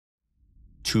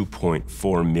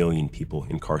2.4 million people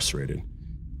incarcerated.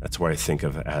 That's what I think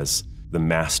of as the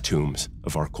mass tombs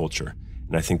of our culture.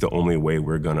 And I think the only way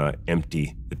we're gonna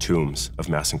empty the tombs of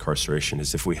mass incarceration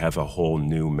is if we have a whole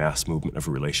new mass movement of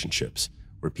relationships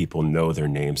where people know their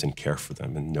names and care for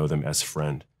them and know them as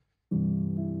friend.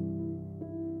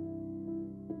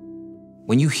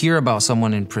 When you hear about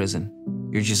someone in prison,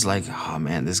 you're just like, oh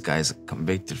man, this guy's a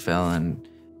convicted felon.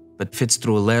 But if it's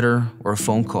through a letter or a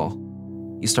phone call,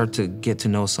 you start to get to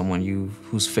know someone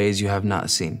whose face you have not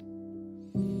seen.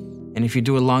 And if you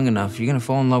do it long enough, you're gonna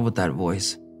fall in love with that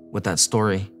voice, with that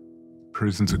story.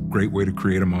 Prison's a great way to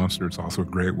create a monster. It's also a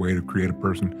great way to create a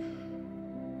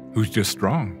person who's just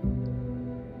strong.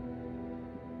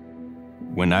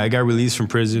 When I got released from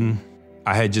prison,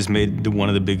 I had just made one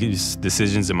of the biggest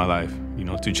decisions in my life,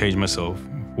 to change myself,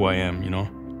 who I am,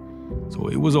 So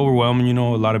it was overwhelming,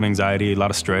 a lot of anxiety, a lot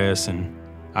of stress, and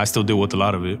I still deal with a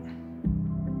lot of it.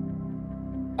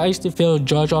 I used to feel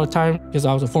judged all the time because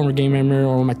I was a former gang member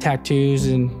or my tattoos,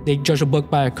 and they judge a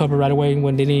book by a cover right away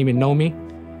when they didn't even know me.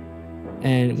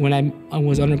 And when I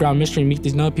was underground mystery and meet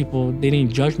these other people, they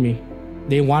didn't judge me.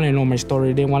 They wanted to know my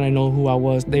story. They wanted to know who I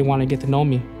was. They wanted to get to know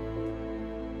me.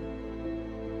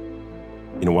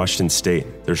 In Washington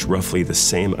State, there's roughly the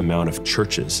same amount of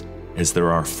churches as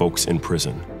there are folks in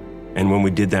prison. And when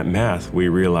we did that math, we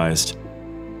realized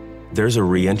there's a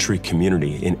reentry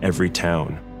community in every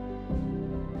town.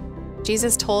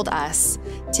 Jesus told us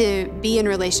to be in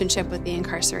relationship with the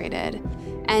incarcerated.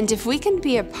 And if we can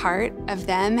be a part of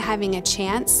them having a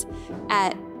chance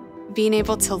at being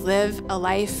able to live a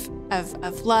life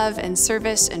of love and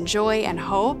service and joy and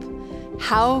hope,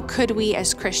 how could we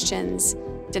as Christians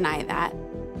deny that?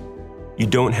 You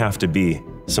don't have to be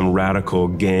some radical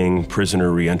gang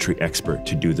prisoner reentry expert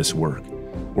to do this work.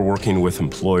 We're working with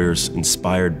employers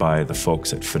inspired by the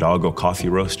folks at Fidalgo Coffee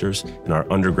Roasters and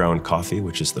our Underground Coffee,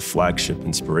 which is the flagship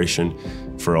inspiration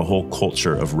for a whole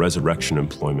culture of resurrection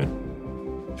employment.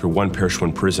 Through One Parish,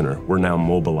 One Prisoner, we're now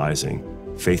mobilizing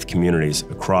faith communities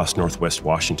across Northwest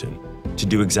Washington to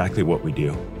do exactly what we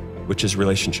do, which is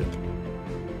relationship.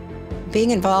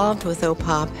 Being involved with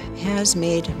OPOP has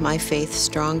made my faith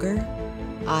stronger.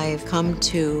 I've come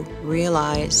to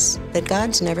realize that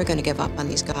God's never going to give up on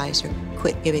these guys or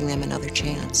quit giving them another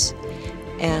chance.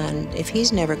 And if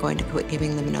He's never going to quit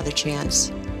giving them another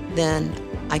chance, then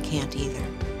I can't either.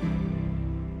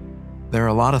 There are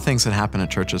a lot of things that happen at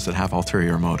churches that have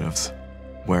ulterior motives,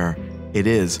 where it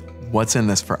is, what's in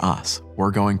this for us?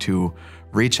 We're going to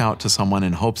reach out to someone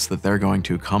in hopes that they're going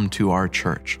to come to our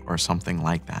church or something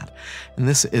like that. And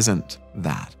this isn't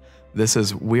that. This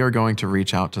is, we are going to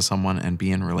reach out to someone and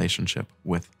be in relationship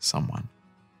with someone.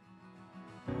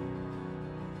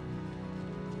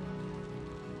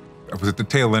 I was at the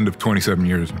tail end of 27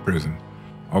 years in prison.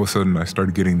 All of a sudden, I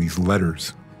started getting these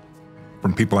letters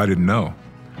from people I didn't know,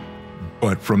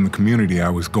 but from the community I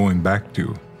was going back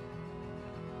to.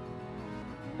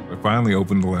 I finally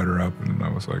opened the letter up and I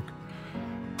was like,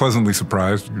 pleasantly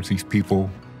surprised. There's these people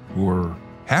who are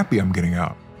happy I'm getting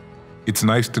out. It's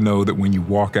nice to know that when you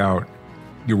walk out,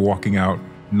 you're walking out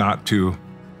not to,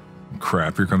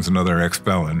 crap, here comes another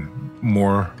ex-felon.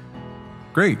 More,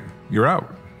 great, you're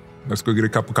out. Let's go get a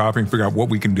cup of coffee and figure out what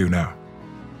we can do now.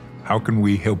 How can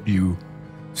we help you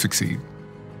succeed?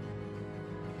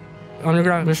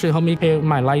 Underground Ministries helped me pay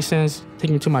my license, take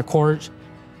me to my courts,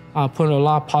 put a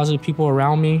lot of positive people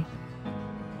around me.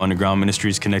 Underground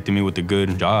Ministries connected me with a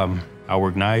good job. I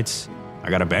work nights. I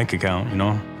got a bank account,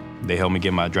 They helped me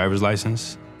get my driver's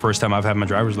license. First time I've had my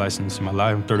driver's license in my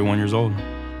life. I'm 31 years old.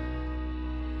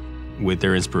 With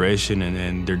their inspiration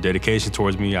and their dedication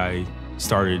towards me, I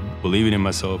started believing in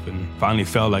myself and finally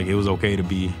felt like it was okay to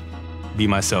be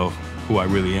myself, who I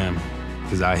really am,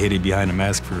 because I hid it behind a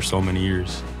mask for so many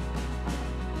years.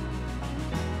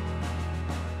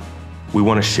 We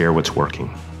want to share what's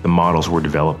working, the models we're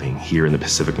developing here in the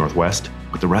Pacific Northwest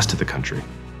with the rest of the country,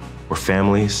 where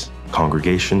families,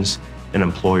 congregations, and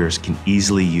employers can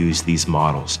easily use these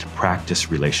models to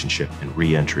practice relationship and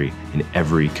reentry in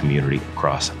every community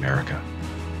across America.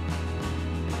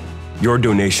 Your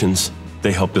donations,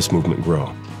 they help this movement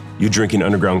grow. You drinking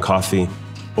Underground Coffee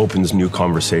opens new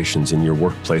conversations in your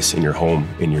workplace, in your home,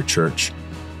 in your church.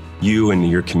 You and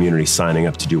your community signing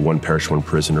up to do One Parish, One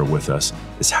Prisoner with us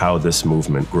is how this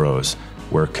movement grows,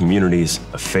 where communities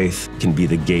of faith can be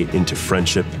the gate into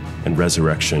friendship and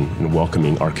resurrection and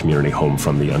welcoming our community home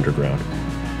from the underground.